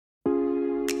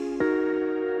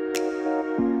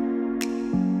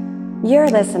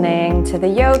You're listening to the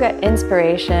Yoga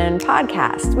Inspiration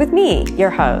Podcast with me,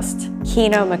 your host,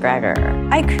 Kino McGregor.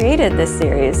 I created this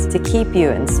series to keep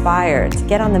you inspired to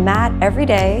get on the mat every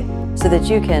day so that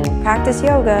you can practice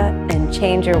yoga and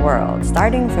change your world,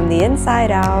 starting from the inside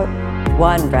out,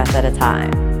 one breath at a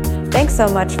time. Thanks so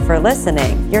much for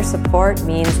listening. Your support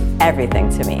means everything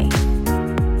to me.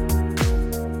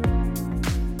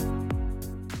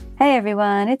 Hey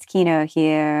everyone, it's Kino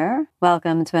here.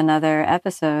 Welcome to another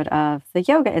episode of the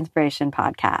Yoga Inspiration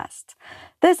Podcast.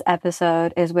 This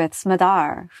episode is with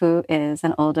Smadar, who is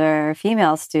an older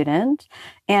female student,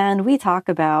 and we talk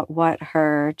about what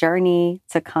her journey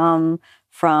to come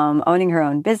from owning her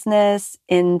own business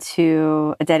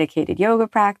into a dedicated yoga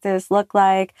practice look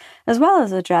like, as well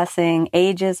as addressing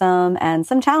ageism and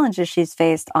some challenges she's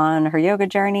faced on her yoga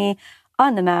journey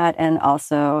on the mat and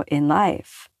also in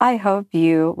life. I hope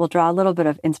you will draw a little bit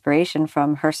of inspiration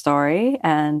from her story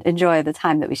and enjoy the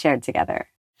time that we shared together.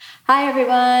 Hi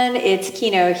everyone, it's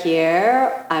Kino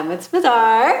here. I'm with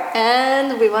Smadar,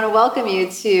 and we want to welcome you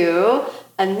to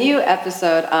a new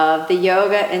episode of the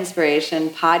Yoga Inspiration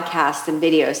Podcast and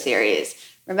video series.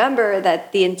 Remember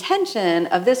that the intention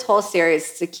of this whole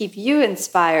series is to keep you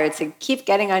inspired, to keep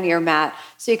getting on your mat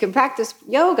so you can practice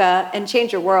yoga and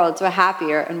change your world to a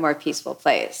happier and more peaceful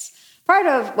place. Part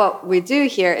of what we do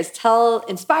here is tell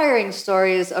inspiring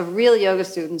stories of real yoga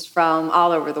students from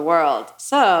all over the world.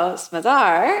 So,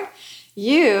 Smadar,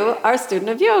 you are a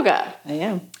student of yoga. I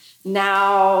am.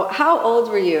 Now, how old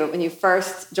were you when you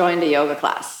first joined a yoga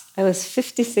class? I was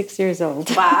 56 years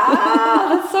old. Wow,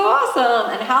 that's so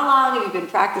awesome. And how long have you been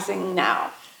practicing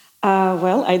now?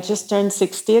 Well, I just turned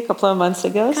 60 a couple of months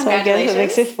ago, so I guess it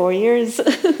makes it 4 years.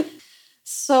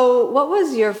 So what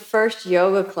was your first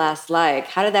yoga class like?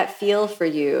 How did that feel for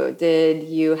you? Did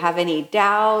you have any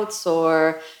doubts,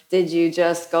 or did you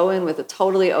just go in with a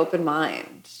totally open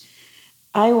mind?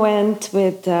 I went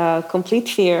with complete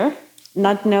fear,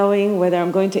 not knowing whether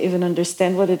I'm going to even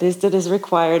understand what it is that is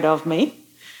required of me.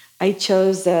 I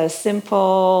chose a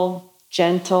simple,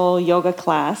 gentle yoga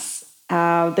class.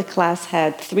 The class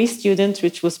had 3 students,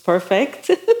 which was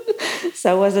perfect. So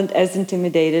I wasn't as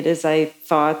intimidated as I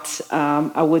thought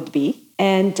I would be.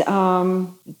 And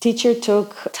the teacher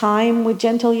took time with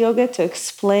gentle yoga to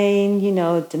explain,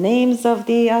 the names of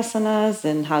the asanas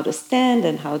and how to stand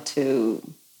and how to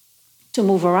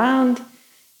move around.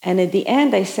 And at the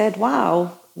end, I said,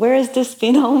 wow, where has this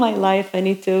been all my life? I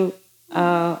need to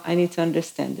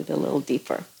understand it a little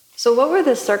deeper. So what were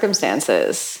the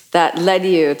circumstances that led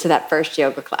you to that first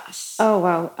yoga class? Oh,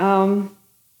 wow.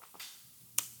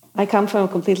 I come from a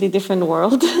completely different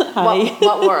world.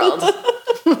 What world?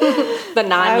 The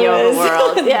non-yoga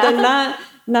world. Yeah.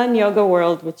 The non-yoga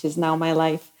world, which is now my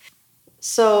life.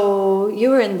 So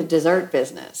you were in the dessert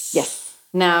business. Yes.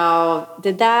 Now,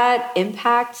 did that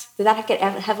get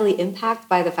heavily impacted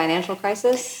by the financial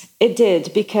crisis? It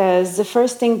did, because the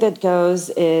first thing that goes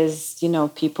is,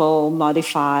 people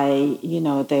modify,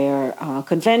 their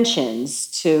conventions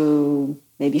to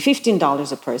maybe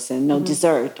 $15 a person, no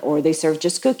dessert, or they serve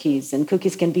just cookies, and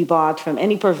cookies can be bought from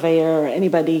any purveyor, or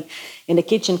anybody in the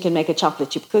kitchen can make a chocolate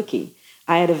chip cookie.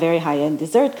 I had a very high-end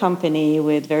dessert company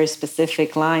with very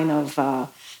specific line of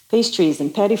pastries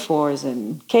and petit fours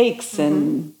and cakes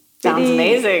and sounds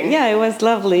amazing. Yeah, it was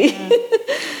lovely. Yeah.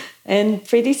 And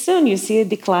pretty soon you see a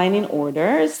decline in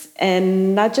orders,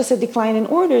 and not just a decline in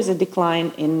orders, a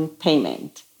decline in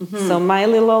payment. Mm-hmm. So my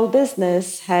little old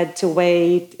business had to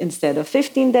wait, instead of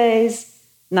 15 days,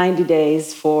 90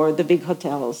 days for the big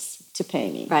hotels to pay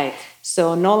me. Right.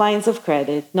 So no lines of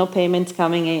credit, no payments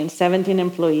coming in, 17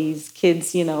 employees,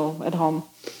 kids, at home.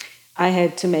 I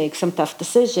had to make some tough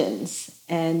decisions.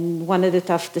 And one of the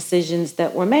tough decisions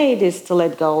that were made is to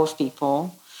let go of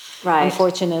people. Right.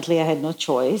 Unfortunately, I had no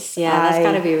choice. Yeah, that's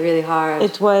got to be really hard.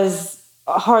 It was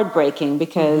heartbreaking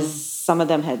because some of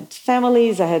them had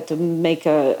families. I had to make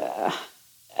a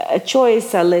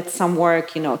choice. I let some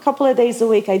work, a couple of days a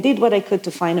week. I did what I could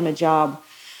to find them a job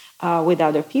with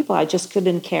other people. I just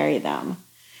couldn't carry them.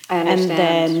 I understand.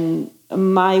 And then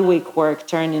my week work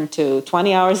turned into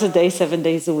 20 hours a day, 7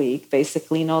 days a week,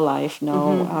 basically no life,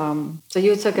 no... So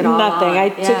you took it all nothing. on. I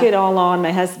took it all on.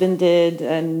 My husband did,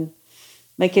 and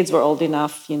my kids were old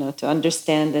enough, to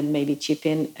understand and maybe chip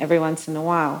in every once in a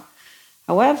while.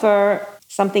 However,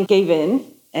 something gave in,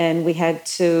 and we had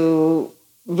to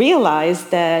realize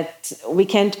that we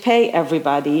can't pay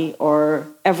everybody or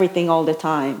everything all the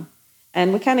time.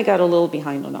 And we kind of got a little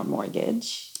behind on our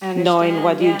mortgage, knowing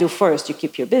what you do first. You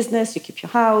keep your business, you keep your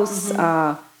house,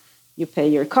 you pay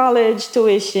your college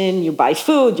tuition, you buy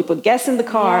food, you put gas in the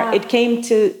car. Yeah. It came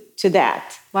to to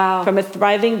that. Wow. From a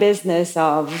thriving business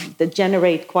that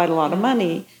generate quite a lot of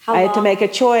money, I had to make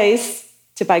a choice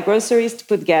to buy groceries, to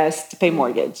put gas, to pay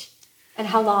mortgage. And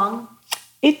how long?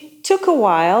 It took a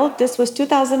while. This was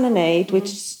 2008,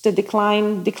 which the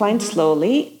declined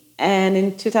slowly. And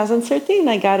in 2013,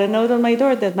 I got a note on my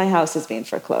door that my house is being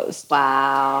foreclosed.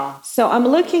 Wow. So I'm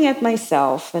looking at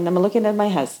myself and I'm looking at my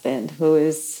husband, who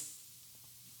has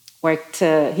worked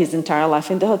his entire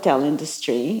life in the hotel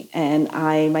industry. And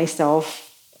I myself,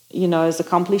 as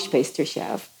accomplished pastry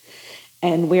chef.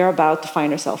 And we're about to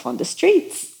find ourselves on the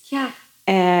streets. Yeah.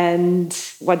 And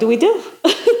what do we do?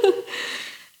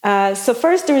 So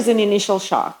first there was an initial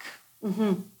shock.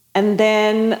 Mm-hmm. And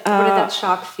then... what did that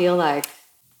shock feel like?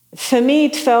 For me,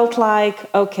 it felt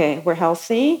like, okay, we're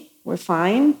healthy, we're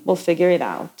fine, we'll figure it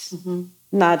out. Mm-hmm.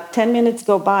 Not 10 minutes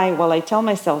go by while I tell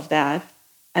myself that,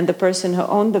 and the person who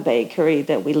owned the bakery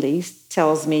that we leased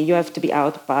tells me, you have to be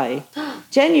out by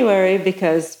January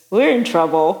because we're in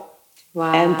trouble.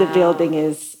 Wow. And the building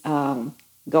is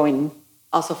going...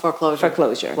 Also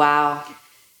foreclosure. Wow.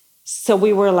 So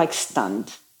we were like stunned.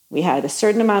 We had a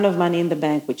certain amount of money in the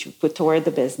bank, which we put toward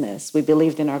the business. We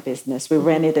believed in our business. We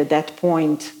ran it at that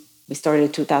point. We started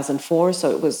in 2004,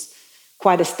 so it was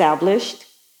quite established.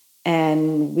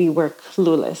 And we were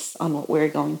clueless on what we were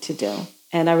going to do.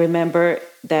 And I remember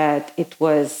that it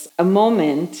was a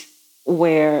moment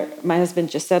where my husband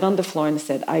just sat on the floor and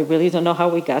said, I really don't know how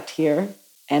we got here,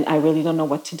 and I really don't know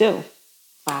what to do.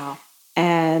 Wow.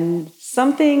 And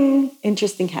something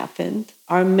interesting happened.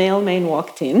 Our mailman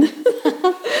walked in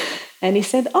and he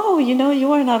said, oh,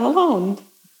 you are not alone,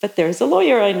 but there's a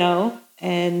lawyer I know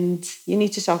and you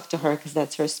need to talk to her because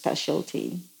that's her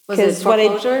specialty. Was it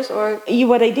foreclosures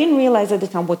what I didn't realize at the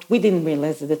time, what we didn't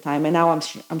realize at the time, and now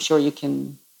I'm sure you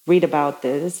can read about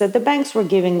this, is that the banks were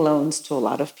giving loans to a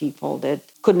lot of people that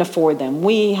couldn't afford them.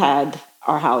 We had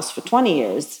our house for 20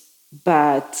 years,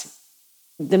 but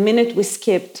the minute we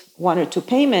skipped one or two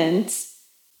payments,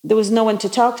 there was no one to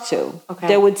talk to. Okay.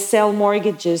 They would sell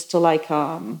mortgages to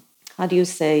how do you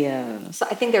say? So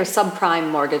I think they're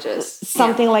subprime mortgages.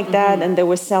 Something like that. Mm-hmm. And they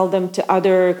would sell them to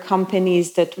other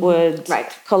companies that would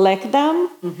collect them.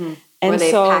 Mm-hmm. And where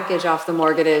they package off the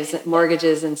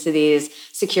mortgages into these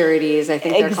securities. I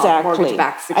think they're called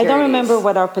mortgage-backed securities. I don't remember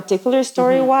what our particular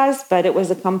story was, but it was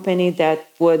a company that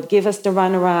would give us the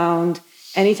runaround.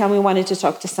 Anytime we wanted to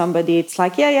talk to somebody, it's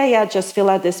like, yeah, just fill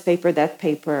out this paper, that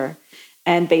paper.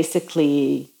 And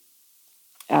basically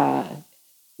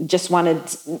just wanted...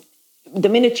 The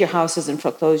minute your house is in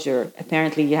foreclosure,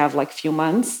 apparently you have like a few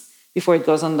months before it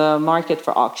goes on the market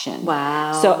for auction.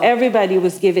 Wow. So everybody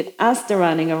was giving us the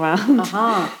running around.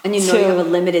 And you have a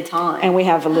limited time. And we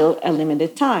have a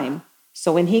limited time.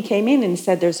 So when he came in and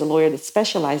said there's a lawyer that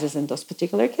specializes in those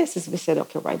particular cases, we said,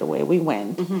 okay, right away, we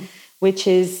went. Mm-hmm. Which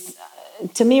is,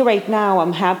 to me right now,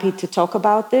 I'm happy to talk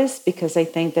about this because I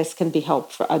think this can be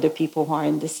helpful for other people who are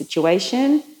in this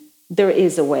situation. There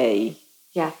is a way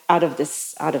out of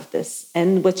this.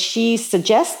 And what she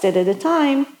suggested at the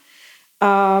time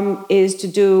is to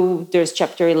do, there's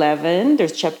chapter 11,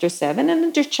 there's chapter 7, and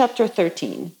then there's chapter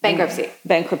 13.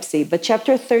 Bankruptcy. But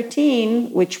chapter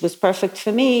 13, which was perfect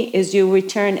for me, is you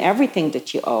return everything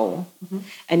that you owe. Mm-hmm.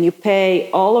 And you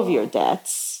pay all of your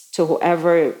debts to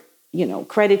whoever,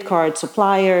 credit cards,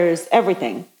 suppliers,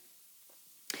 everything.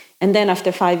 And then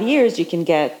after 5 years,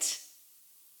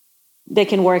 they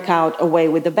can work out a way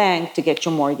with the bank to get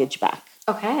your mortgage back.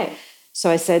 Okay. So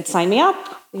I said, sign me up.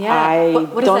 Yeah.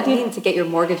 What does that mean to get your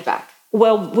mortgage back?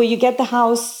 Well, you get the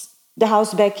house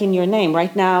back in your name.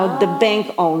 Right now, the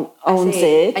bank owns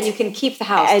it. And you can keep the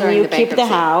house during the bankruptcy. And you keep the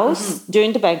house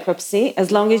during the bankruptcy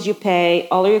as long as you pay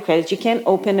all of your credits. You can't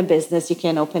open a business. You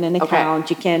can't open an account.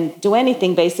 You can't do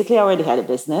anything. Basically, I already had a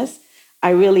business.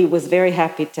 I really was very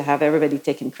happy to have everybody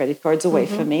taking credit cards away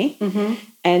from me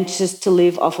and just to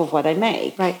live off of what I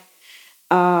make. Right.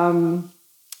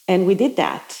 And we did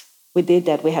that.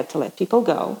 We had to let people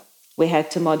go. We had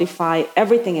to modify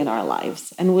everything in our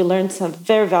lives. And we learned some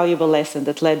very valuable lesson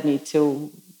that led me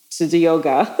to the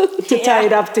yoga, tie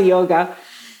it up to yoga.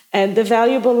 And the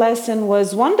valuable lesson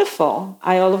was wonderful.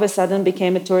 I all of a sudden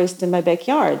became a tourist in my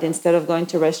backyard. Instead of going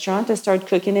to a restaurant, I started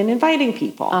cooking and inviting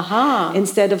people.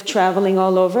 Instead of traveling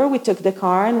all over, we took the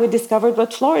car and we discovered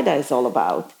what Florida is all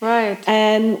about. Right.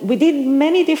 And we did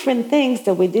many different things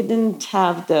that we didn't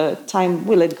have the time.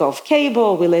 We let go of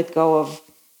cable. We let go of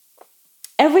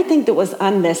everything that was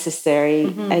unnecessary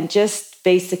and just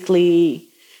basically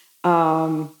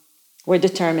were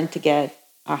determined to get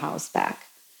our house back.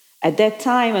 At that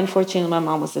time, unfortunately, my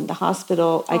mom was in the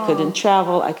hospital. I couldn't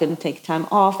travel. I couldn't take time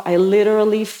off. I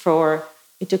literally,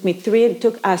 it took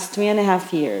us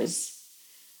 3.5 years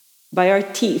by our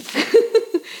teeth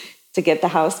to get the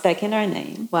house back in our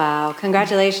name. Wow.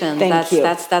 Congratulations. Thank you.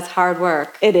 That's hard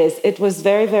work. It is. It was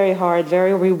very, very hard,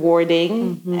 very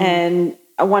rewarding, and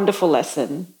a wonderful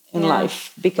lesson in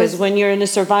life. Because when you're in a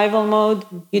survival mode,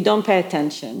 you don't pay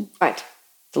attention. Right.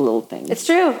 The little things. It's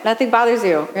true. Nothing bothers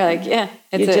you. You're like, yeah.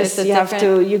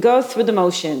 You go through the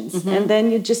motions, and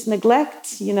then you just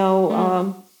neglect,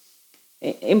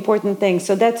 important things.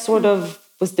 So that sort of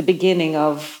was the beginning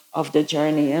of the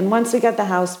journey. And once we got the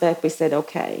house back, we said,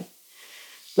 okay,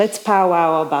 let's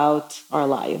powwow about our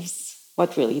lives.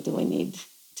 What really do we need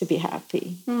to be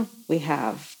happy? We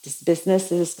have this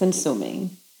business is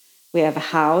consuming. We have a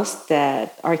house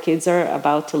that our kids are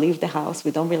about to leave the house.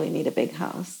 We don't really need a big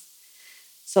house.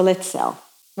 So let's sell.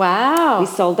 Wow. We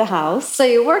sold the house. So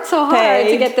you worked so hard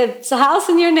to get the house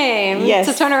in your name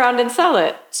to turn around and sell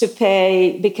it. To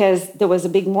pay, because there was a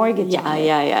big mortgage on it.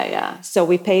 Yeah. So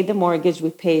we paid the mortgage.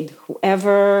 We paid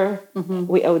whoever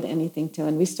we owed anything to.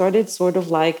 And we started sort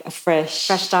of like a fresh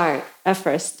start.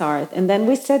 And then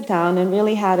we sat down and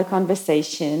really had a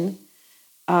conversation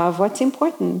of what's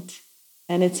important.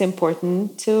 And it's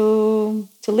important to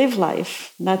live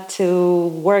life, not to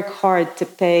work hard to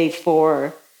pay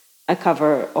for a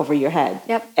cover over your head.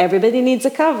 Yep. Everybody needs a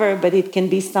cover, but it can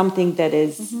be something that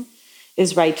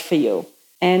is right for you.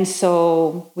 And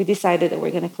so we decided that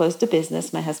we're going to close the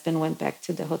business. My husband went back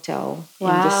to the hotel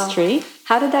industry.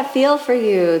 How did that feel for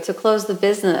you to close the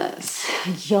business?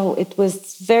 It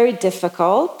was very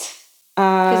difficult.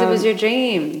 Because it was your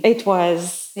dream. It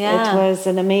was. Yeah. It was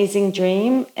an amazing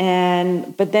dream.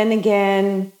 But then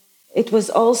again, it was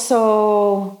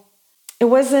also, it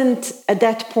wasn't at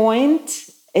that point,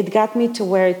 it got me to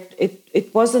where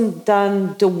it wasn't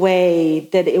done the way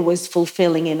that it was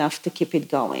fulfilling enough to keep it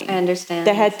going. I understand.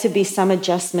 There had to be some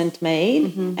adjustment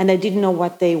made, and I didn't know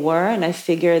what they were. And I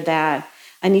figured that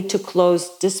I need to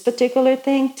close this particular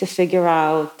thing to figure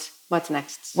out what's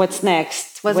next. Was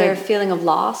there a feeling of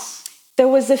loss? There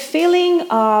was a feeling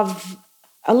of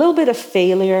a little bit of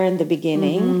failure in the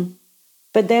beginning,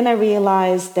 but then I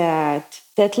realized that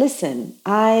listen,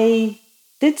 I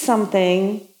did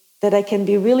something that I can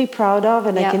be really proud of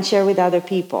and I can share with other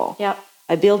people. Yep.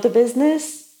 I built a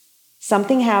business.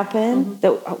 Something happened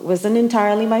that wasn't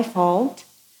entirely my fault.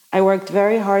 I worked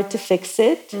very hard to fix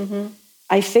it.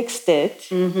 I fixed it.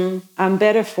 I'm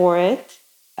better for it.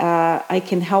 I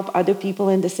can help other people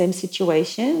in the same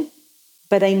situation.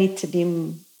 But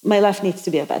my life needs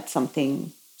to be about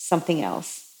something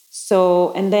else.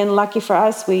 So, and then lucky for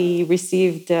us, we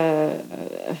received,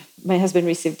 my husband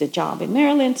received a job in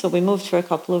Maryland. So we moved for a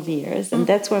couple of years. And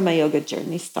that's where my yoga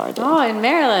journey started. Oh, in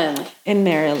Maryland. In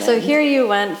Maryland. So here you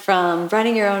went from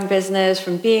running your own business,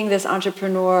 from being this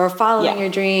entrepreneur, following your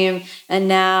dream. And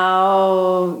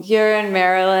now you're in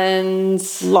Maryland.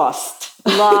 Lost.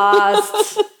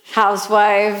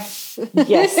 Housewife.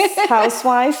 Yes,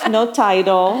 housewife, no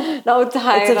title. No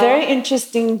title. It's a very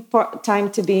interesting time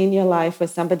to be in your life where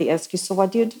somebody asks you, so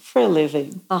what do you do for a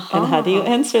living? And how do you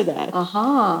answer that?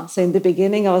 So in the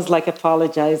beginning, I was like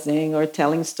apologizing or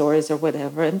telling stories or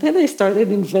whatever. And then I started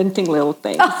inventing little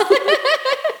things.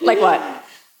 Like what?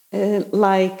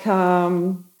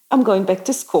 I'm going back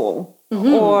to school.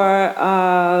 Or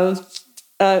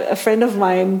a friend of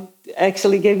mine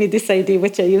actually gave me this idea,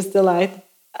 which I used a lot.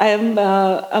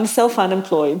 I'm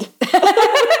self-unemployed.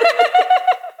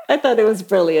 I thought it was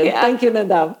brilliant. Yeah. Thank you,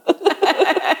 Nadav.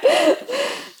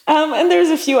 And there's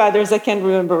a few others I can't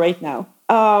remember right now.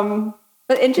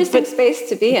 But interesting space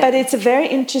to be in. But it's a very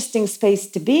interesting space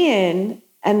to be in.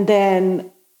 And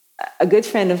then a good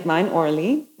friend of mine,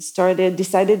 Orly,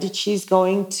 decided that she's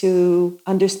going to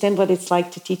understand what it's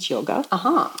like to teach yoga.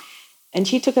 And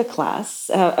she took a course,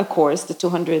 the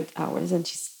 200 hours, and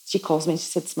she calls me and she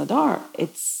said, Smadar,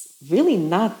 it's really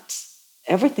not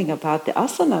everything about the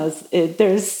asanas.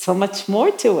 There's so much more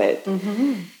to it.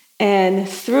 And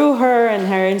through her and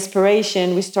her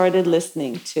inspiration, we started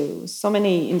listening to so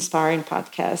many inspiring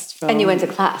podcasts. And you went to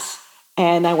class.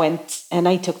 And I went and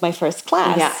I took my first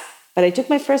class. Yeah. But I took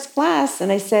my first class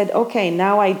and I said, okay,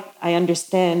 now I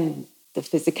understand the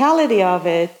physicality of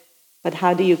it, but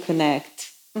how do you connect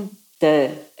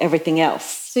everything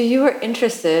else? So you were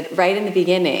interested right in the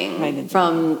beginning,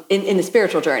 in the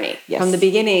spiritual journey. Yes. From the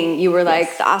beginning, you were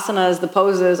like, the asanas, the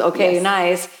poses, okay,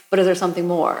 nice, but is there something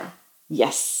more?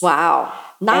 Yes. Wow.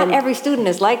 Not every student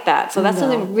is like that. So that's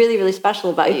something really, really special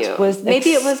about you.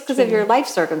 Maybe it was because of your life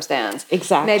circumstance.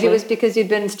 Exactly. Maybe it was because you'd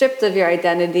been stripped of your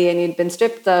identity and you'd been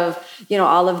stripped of,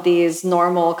 all of these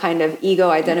normal kind of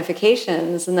ego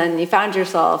identifications. And then you found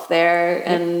yourself there.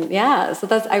 And so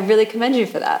I really commend you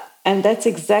for that. And that's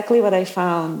exactly what I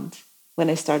found when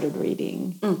I started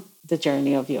reading the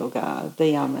journey of yoga, the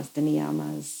yamas, the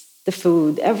niyamas, the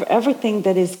food, everything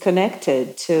that is connected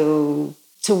to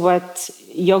what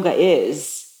yoga is.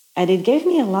 And it gave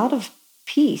me a lot of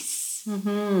peace.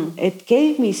 It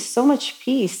gave me so much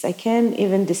peace. I can't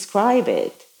even describe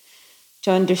it. To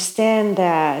understand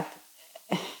that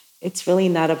it's really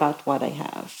not about what I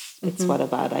have. It's what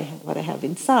I have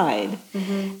inside.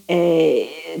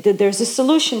 That there's a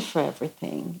solution for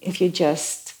everything. If you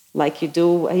just, like you do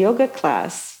a yoga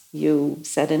class, you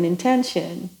set an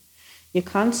intention, you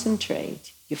concentrate,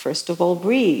 you first of all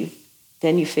breathe,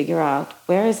 then you figure out,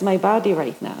 where is my body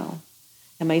right now?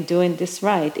 Am I doing this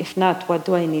right? If not, what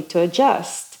do I need to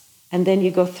adjust? And then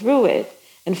you go through it.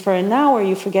 And for an hour,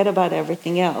 you forget about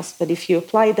everything else. But if you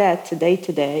apply that to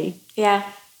day-to-day,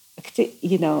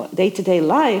 day-to-day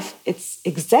life, it's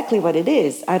exactly what it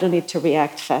is. I don't need to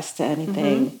react fast to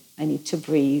anything. I need to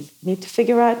breathe. I need to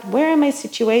figure out, where am I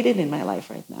situated in my life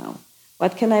right now?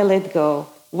 What can I let go?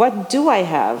 What do I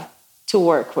have to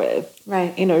work with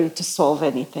in order to solve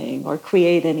anything or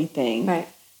create anything? Right.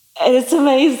 And it's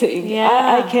amazing.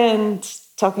 Yeah. I can't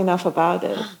talk enough about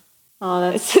it. Oh,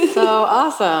 that's so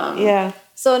awesome. Yeah.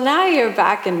 So now you're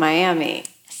back in Miami.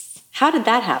 How did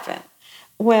that happen?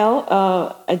 Well,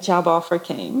 a job offer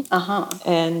came,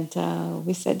 and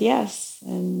we said yes.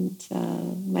 And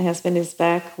my husband is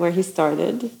back where he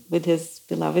started with his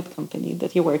beloved company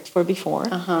that he worked for before.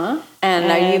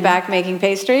 And are you back making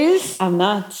pastries? I'm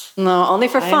not. No, only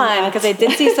for fun, because I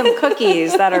did see some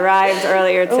cookies that arrived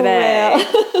earlier today.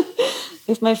 Well,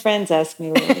 if my friends ask me,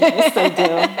 well, yes, I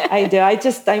do.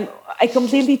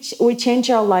 We change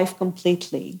our life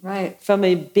completely. Right. From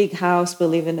a big house, we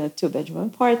live in a 2-bedroom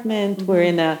apartment. We're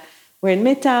in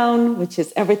Midtown, which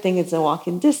is everything is a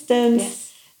walking distance. Yes.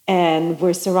 And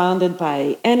we're surrounded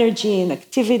by energy and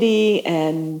activity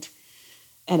and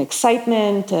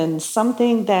excitement, and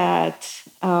something that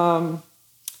I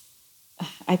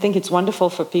think it's wonderful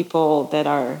for people that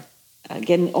are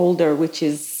getting older, which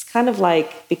is kind of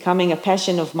like becoming a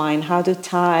passion of mine, how to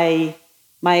tie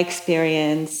my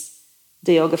experience,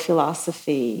 the yoga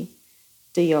philosophy,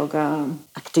 the yoga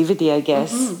activity, I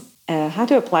guess, how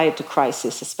to apply it to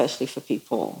crisis, especially for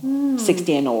people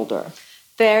 60 and older.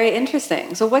 Very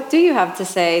interesting. So what do you have to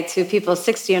say to people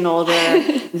 60 and older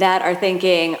that are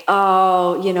thinking,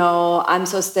 oh, I'm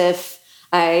so stiff,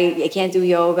 I can't do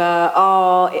yoga,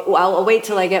 I'll wait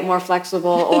till I get more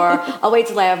flexible, or I'll wait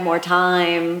till I have more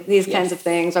time, these kinds of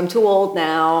things. I'm too old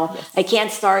now. Yes. I can't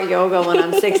start yoga when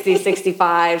I'm 60,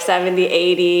 65, 70,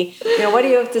 80. What do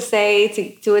you have to say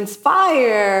to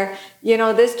inspire,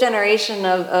 this generation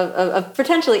of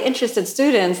potentially interested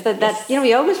students that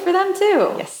yoga's for them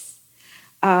too? Yes.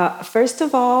 First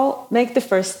of all, make the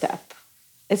first step.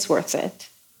 It's worth it.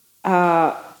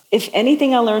 If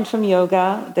anything I learned from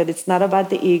yoga, that it's not about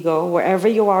the ego. Wherever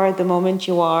you are at the moment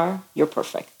you are, you're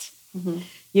perfect.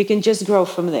 You can just grow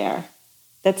from there.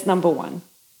 That's number one.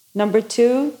 Number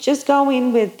two, just go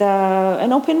in with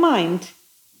an open mind.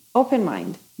 Open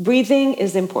mind. Breathing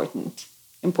is important.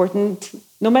 Important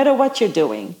no matter what you're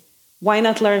doing. Why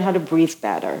not learn how to breathe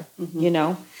better?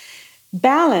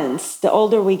 Balance, the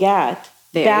older we get,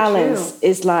 balance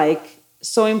is like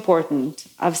so important.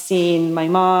 I've seen my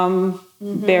mom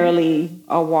barely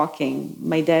walking.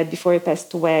 My dad, before he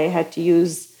passed away, had to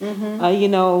use,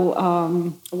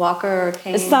 walker or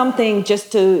cane, something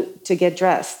just to get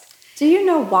dressed. Do you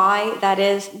know why that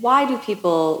is? Why do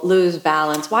people lose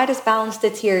balance? Why does balance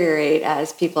deteriorate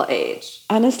as people age?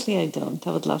 Honestly, I don't.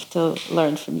 I would love to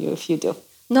learn from you if you do.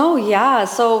 No, yeah.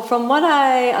 So from what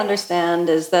I understand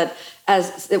is that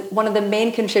one of the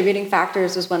main contributing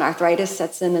factors is when arthritis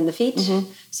sets in the feet.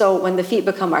 So when the feet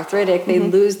become arthritic, they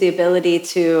lose the ability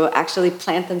to actually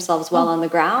plant themselves well on the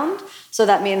ground. So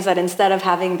that means that instead of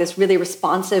having this really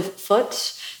responsive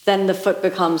foot, then the foot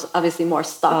becomes obviously more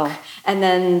stuck. And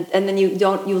then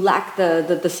you lack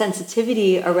the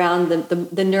sensitivity around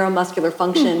the neuromuscular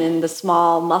function in the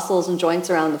small muscles and joints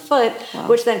around the foot,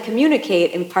 which then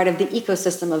communicate in part of the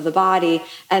ecosystem of the body,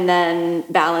 and then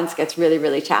balance gets really,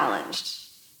 really challenged.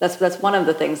 That's one of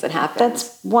the things that happens.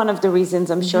 That's one of the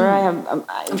reasons. I'm sure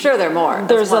I'm sure there are more.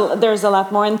 There's a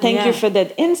lot more, and thank you for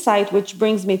that insight, which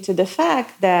brings me to the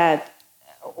fact that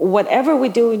whatever we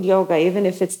do in yoga, even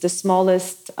if it's the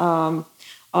smallest of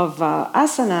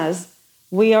asanas,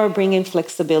 we are bringing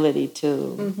flexibility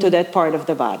to that part of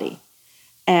the body.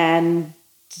 And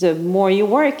the more you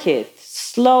work it,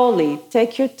 slowly,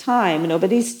 take your time.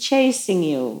 Nobody's chasing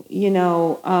you.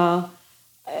 You're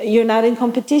not in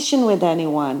competition with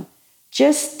anyone.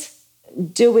 Just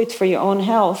do it for your own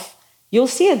health. You'll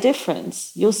see a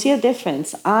difference.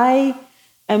 I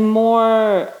I'm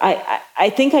more, I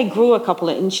think I grew a couple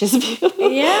of inches.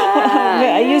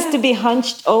 Yeah. I used to be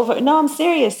hunched over. No, I'm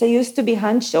serious. I used to be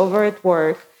hunched over at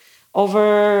work,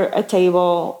 over a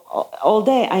table all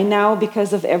day. I now,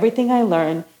 because of everything I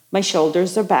learned, my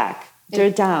shoulders are back. They're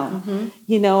down.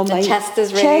 You know, The my chest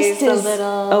is raised a is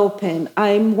little. open.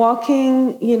 I'm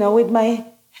walking, you know, with my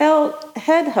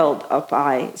head held up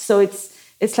high. So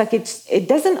it's like it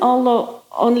doesn't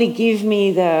only give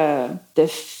me the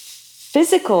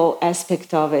physical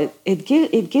aspect of it.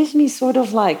 It gives me sort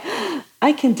of like,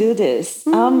 I can do this.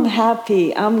 I'm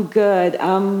happy. I'm good.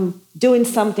 I'm doing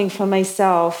something for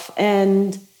myself.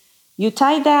 And you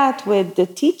tie that with the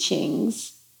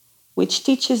teachings, which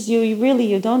teaches you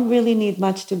you don't really need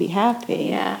much to be happy.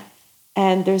 Yeah.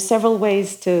 And there's several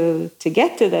ways to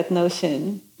get to that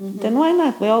notion. Then why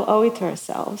not? We all owe it to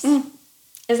ourselves.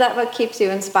 Is that what keeps you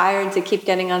inspired to keep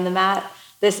getting on the mat?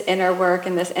 This inner work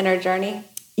and this inner journey?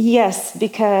 Yes,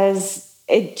 because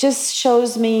it just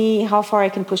shows me how far I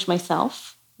can push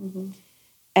myself.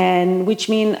 And which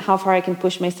means how far I can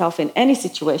push myself in any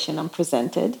situation I'm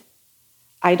presented.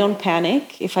 I don't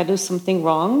panic if I do something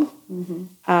wrong.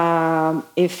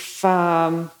 If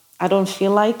I don't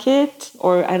feel like it,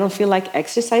 or I don't feel like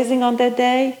exercising on that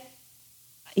day,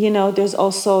 you know, there's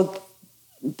also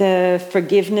the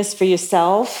forgiveness for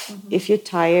yourself if you're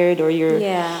tired or you're,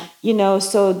 you know,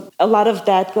 so a lot of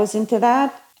that goes into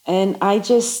that. And I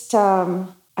just,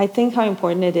 I think how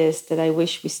important it is that I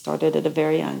wish we started at a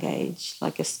very young age,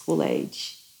 like a school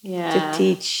age, to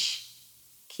teach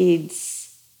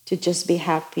kids to just be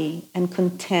happy and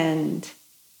content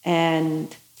and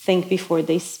think before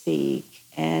they speak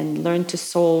and learn to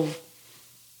solve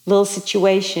little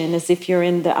situation as if you're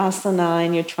in the asana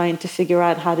and you're trying to figure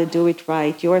out how to do it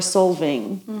right. You are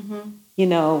solving, you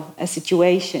know, a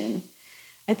situation.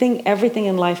 I think everything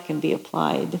in life can be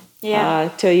applied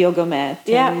to a yoga mat.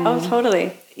 Yeah,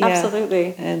 totally.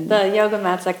 Absolutely. And the yoga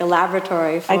mat's like a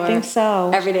laboratory for I think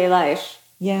so. everyday life.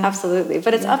 Yeah. Absolutely.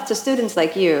 But it's up to students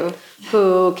like you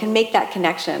who can make that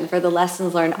connection for the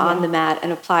lessons learned on the mat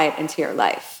and apply it into your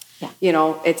life. You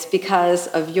know, it's because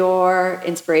of your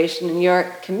inspiration and your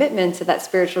commitment to that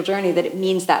spiritual journey that it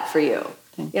means that for you.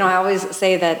 You know, I always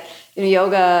say that, you know,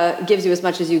 yoga gives you as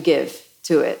much as you give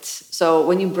to it. So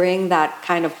when you bring that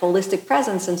kind of holistic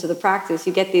presence into the practice,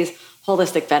 you get these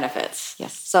holistic benefits.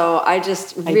 Yes. So I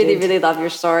just really love your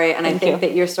story. And I think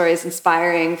that your story is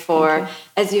inspiring for,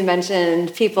 as you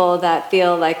mentioned, people that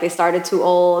feel like they started too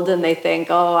old and they think,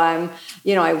 oh,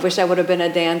 I wish I would have been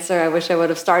a dancer. I wish I would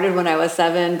have started when I was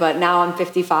 7, but now I'm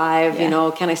 55, you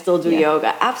know, can I still do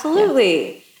yoga?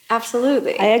 Absolutely.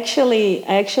 Absolutely. I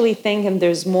actually think, and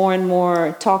there's more and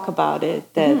more talk about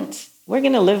it, that we're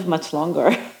going to live much longer.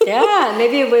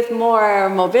 Maybe with more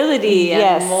mobility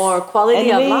and more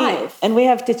quality of life. And we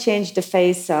have to change the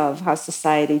face of how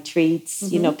society treats,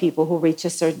 you know, people who reach a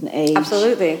certain age.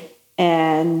 Absolutely.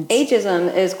 And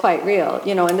ageism is quite real,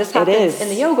 you know, and this happens in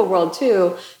the yoga world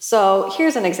too. So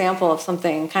here's an example of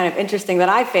something kind of interesting that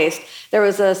I faced. There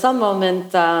was some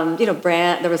moment,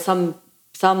 there was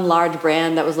some large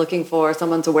brand that was looking for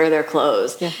someone to wear their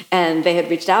clothes. And they had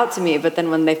reached out to me, but then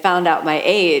when they found out my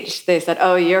age, they said,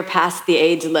 oh, you're past the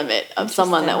age limit of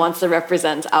someone that wants to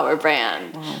represent our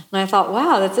brand. And I thought,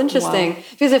 wow, that's interesting.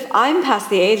 Because if I'm past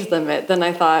the age limit, then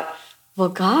I thought, well,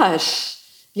 gosh,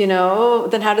 you know,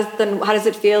 then how does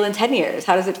it feel in 10 years?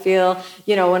 How does it feel,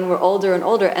 you know, when we're older and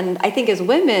older? And I think as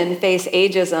women face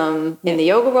ageism in the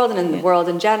yoga world and in the world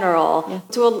in general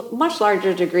to a much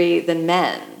larger degree than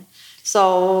men.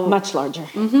 So much larger.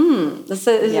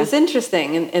 It's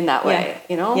interesting in that way,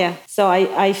 you know? Yeah. So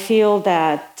I feel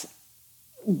that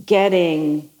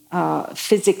getting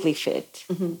physically fit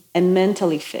and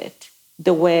mentally fit,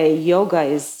 the way yoga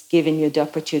is giving you the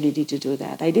opportunity to do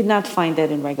that. I did not find that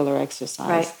in regular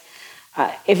exercise.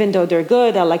 Even though they're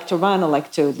good, I like to run, I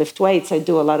like to lift weights, I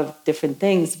do a lot of different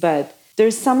things, but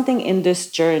there's something in this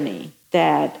journey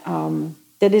that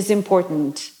that is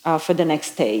important for the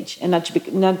next stage, and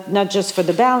not just for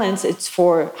the balance, it's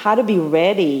for how to be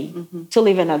ready to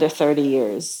live another 30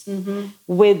 years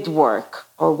with work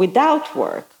or without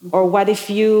work. Or what if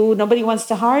nobody wants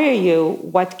to hire you?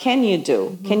 What can you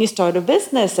do? Can you start a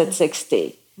business at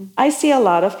 60? I see a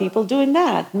lot of people doing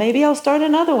that. Maybe I'll start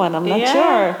another one, I'm not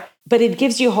sure. But it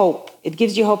gives you hope. It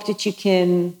gives you hope that you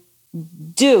can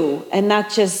do and not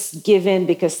just give in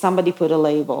because somebody put a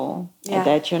label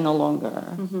that you're no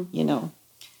longer, you know.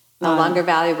 No longer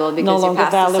valuable because you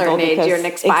passed a certain age, you're an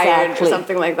expired or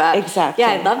something like that. Exactly.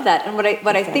 Yeah, I love that. And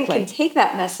what I think can take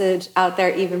that message out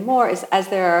there even more is as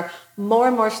there are more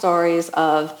and more stories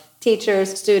of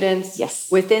teachers, students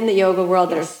within the yoga world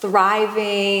that are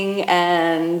thriving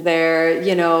and they're,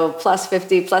 plus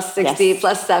 50, plus 60,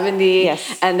 plus 70.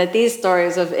 And that these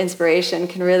stories of inspiration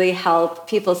can really help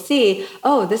people see,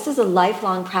 oh, this is a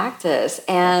lifelong practice.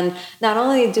 And not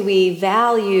only do we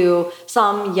value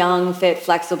some young, fit,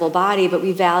 flexible body, but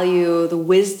we value the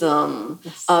wisdom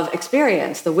of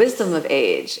experience, the wisdom of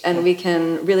age. And we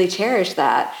can really cherish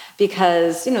that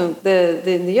because,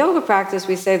 the yoga practice,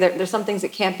 we say that there's some things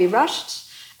that can't be rushed,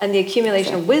 and the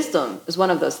accumulation of wisdom is one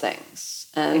of those things.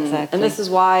 And this is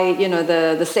why,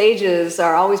 the sages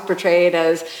are always portrayed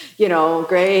as,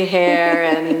 gray hair,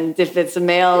 and if it's a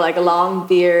male, like a long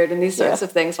beard and these sorts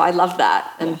of things. So I love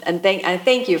that. And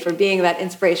thank you for being that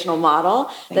inspirational model,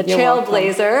 the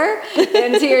trailblazer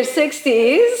into your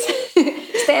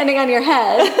 60s, standing on your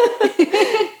head.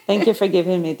 Thank you for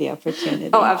giving me the opportunity.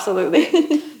 Oh,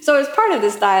 absolutely. So as part of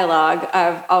this dialogue,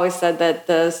 I've always said that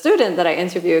the student that I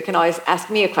interview can always ask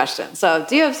me a question. So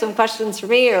do you have some questions for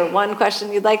me, or one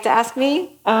question you'd like to ask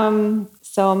me?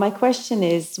 So my question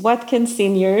is, what can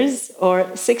seniors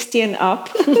or 60 and up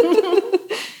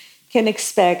can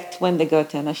expect when they go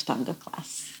to an Ashtanga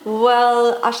class?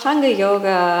 Well, Ashtanga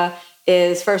yoga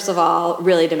is, first of all,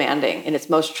 really demanding in its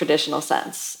most traditional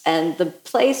sense. And the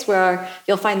place where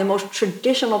you'll find the most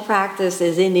traditional practice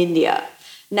is in India.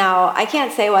 Now, I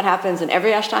can't say what happens in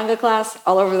every Ashtanga class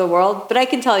all over the world, but I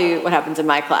can tell you what happens in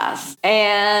my class.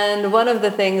 And one of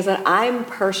the things that I'm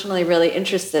personally really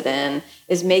interested in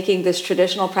is making this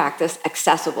traditional practice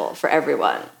accessible for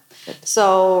everyone.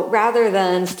 So rather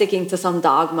than sticking to some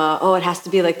dogma, oh, it has to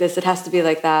be like this, it has to be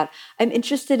like that, I'm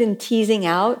interested in teasing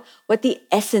out what the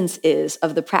essence is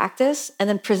of the practice and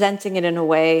then presenting it in a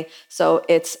way so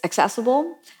it's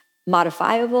accessible,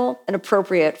 modifiable, and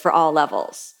appropriate for all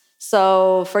levels.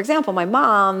 So, for example, my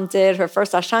mom did her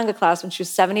first Ashtanga class when she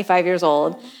was 75 years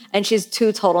old, and she's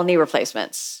 2 total knee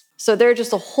replacements. So there are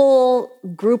just a whole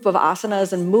group of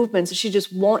asanas and movements that she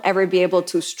just won't ever be able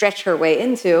to stretch her way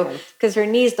into because her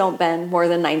knees don't bend more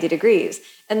than 90 degrees.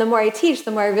 And the more I teach,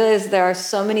 the more I realize there are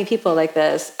so many people like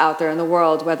this out there in the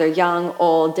world, whether young,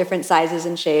 old, different sizes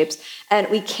and shapes. And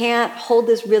we can't hold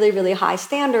this really, really high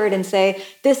standard and say,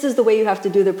 this is the way you have to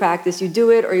do the practice. You do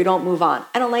it or you don't move on.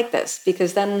 I don't like this,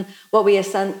 because then what we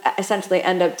essentially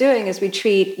end up doing is we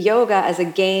treat yoga as a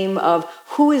game of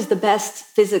who is the best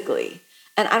physically.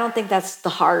 And I don't think that's the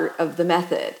heart of the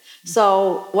method.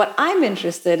 So what I'm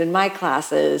interested in my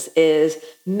classes is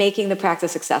making the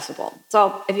practice accessible.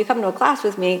 So if you come to a class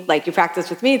with me, like you practice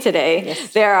with me today,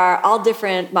 there are all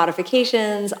different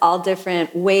modifications, all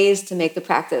different ways to make the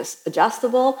practice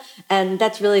adjustable. And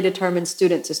that's really determined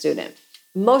student to student.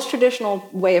 Most traditional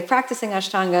way of practicing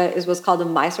Ashtanga is what's called a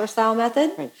Mysore style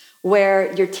method,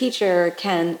 where your teacher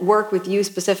can work with you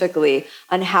specifically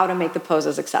on how to make the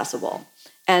poses accessible.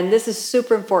 And this is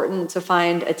super important to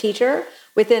find a teacher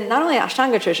within not only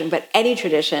Ashtanga tradition, but any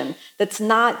tradition that's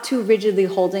not too rigidly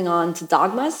holding on to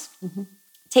dogmas.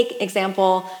 Take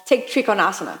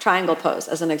Trikonasana, triangle pose,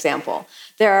 as an example.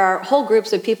 There are whole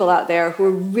groups of people out there who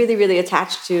are really, really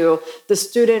attached to the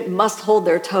student must hold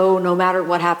their toe no matter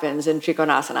what happens in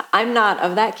Trikonasana. I'm not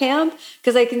of that camp,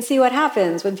 because I can see what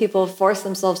happens when people force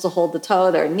themselves to hold the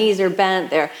toe, their knees are bent,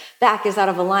 their back is out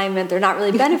of alignment, they're not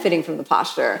really benefiting from the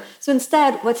posture. So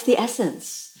instead, what's the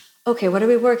essence? Okay, what are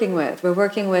we working with? We're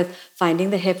working with finding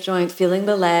the hip joint, feeling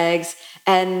the legs,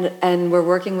 and we're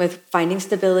working with finding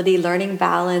stability, learning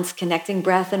balance, connecting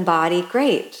breath and body.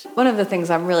 Great. One of the things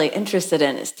I'm really interested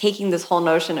in is taking this whole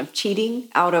notion of cheating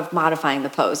out of modifying the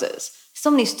poses.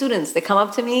 So many students, they come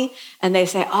up to me and they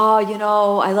say,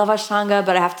 oh, I love Ashtanga,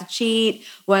 but I have to cheat.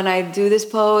 When I do this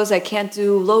pose, I can't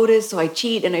do lotus, so I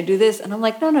cheat and I do this. And I'm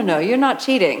like, no, you're not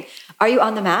cheating. Are you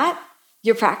on the mat?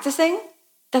 You're practicing?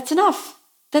 That's enough.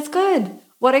 That's good.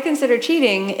 What I consider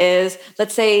cheating is,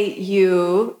 let's say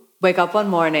you wake up one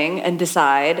morning and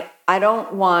decide, I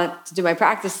don't want to do my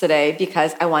practice today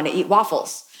because I want to eat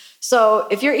waffles. So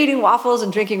if you're eating waffles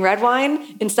and drinking red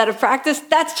wine instead of practice,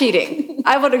 that's cheating.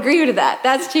 I would agree to that.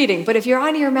 That's cheating. But if you're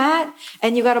on your mat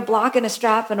and you got a block and a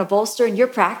strap and a bolster and you're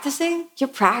practicing, you're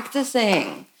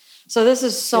practicing. So this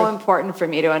is so important for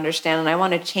me to understand, and I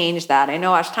want to change that. I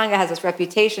know Ashtanga has this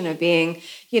reputation of being,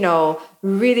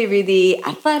 really, really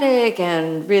athletic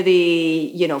and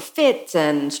really, fit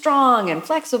and strong and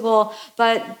flexible.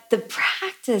 But the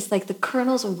practice, like the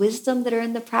kernels of wisdom that are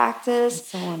in the practice, it's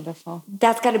so wonderful.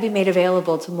 That's got to be made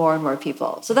available to more and more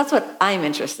people. So that's what I'm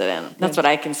interested in. That's what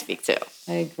I can speak to.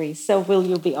 I agree. So will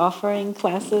you be offering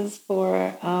classes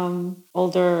for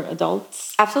older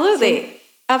adults? Absolutely.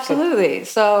 Absolutely.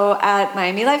 So at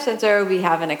Miami Life Center, we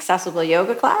have an accessible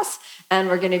yoga class, and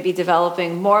we're going to be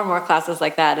developing more and more classes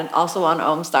like that. And also on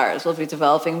OmStars, we'll be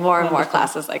developing more and more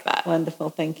classes like that. Wonderful.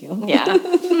 Thank you. Yeah.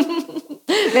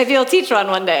 Maybe you'll teach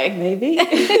one day. Maybe.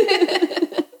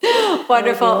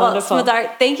 Wonderful. Well,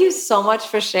 Smadar, thank you so much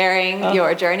for sharing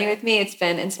your journey with me. It's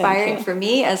been inspiring for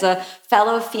me as a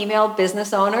fellow female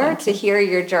business owner to hear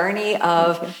your journey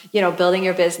of, building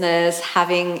your business,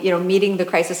 having, meeting the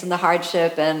crisis and the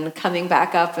hardship and coming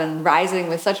back up and rising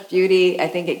with such beauty. I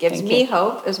think it gives me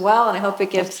hope as well. And I hope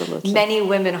it gives many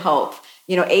women hope.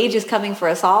 Age is coming for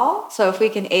us all. So if we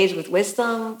can age with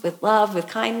wisdom, with love, with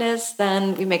kindness,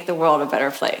 then we make the world a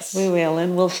better place. We will,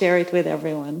 and we'll share it with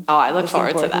everyone. Oh, I look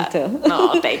forward to that. Too.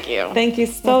 Oh, thank you. Thank you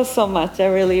so much. I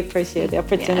really appreciate the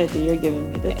opportunity you're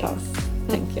giving me to talk.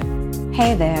 Thank you.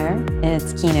 Hey there,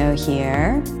 it's Kino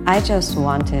here. I just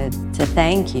wanted to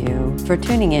thank you for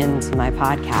tuning in to my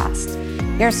podcast.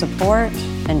 Your support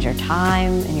and your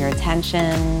time and your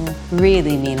attention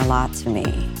really mean a lot to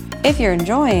me. If you're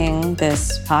enjoying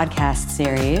this podcast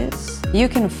series, you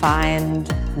can find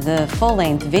the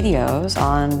full-length videos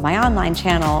on my online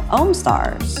channel,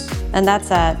 OmStars, and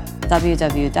that's at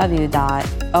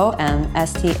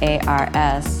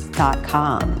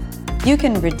www.omstars.com. You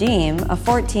can redeem a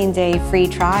 14-day free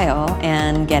trial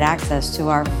and get access to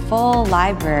our full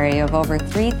library of over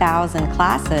 3,000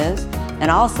 classes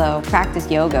and also practice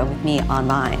yoga with me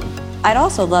online. I'd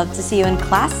also love to see you in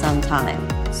class sometime.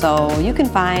 So you can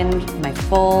find my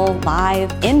full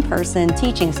live in-person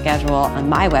teaching schedule on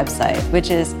my website, which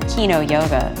is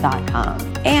kinoyoga.com.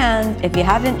 And if you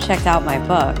haven't checked out my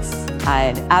books,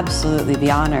 I'd absolutely be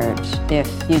honored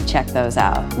if you'd check those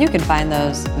out. You can find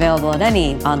those available at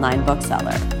any online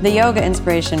bookseller. The Yoga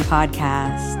Inspiration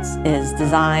Podcast is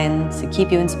designed to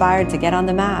keep you inspired to get on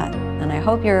the mat. And I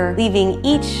hope you're leaving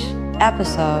each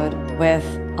episode with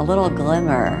a little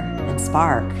glimmer and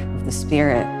spark of the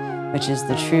spirit, which is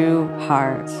the true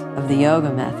heart of the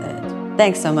yoga method.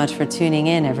 Thanks so much for tuning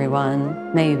in,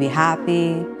 everyone. May you be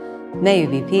happy. May you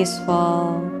be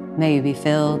peaceful. May you be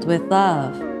filled with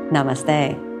love.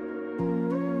 Namaste.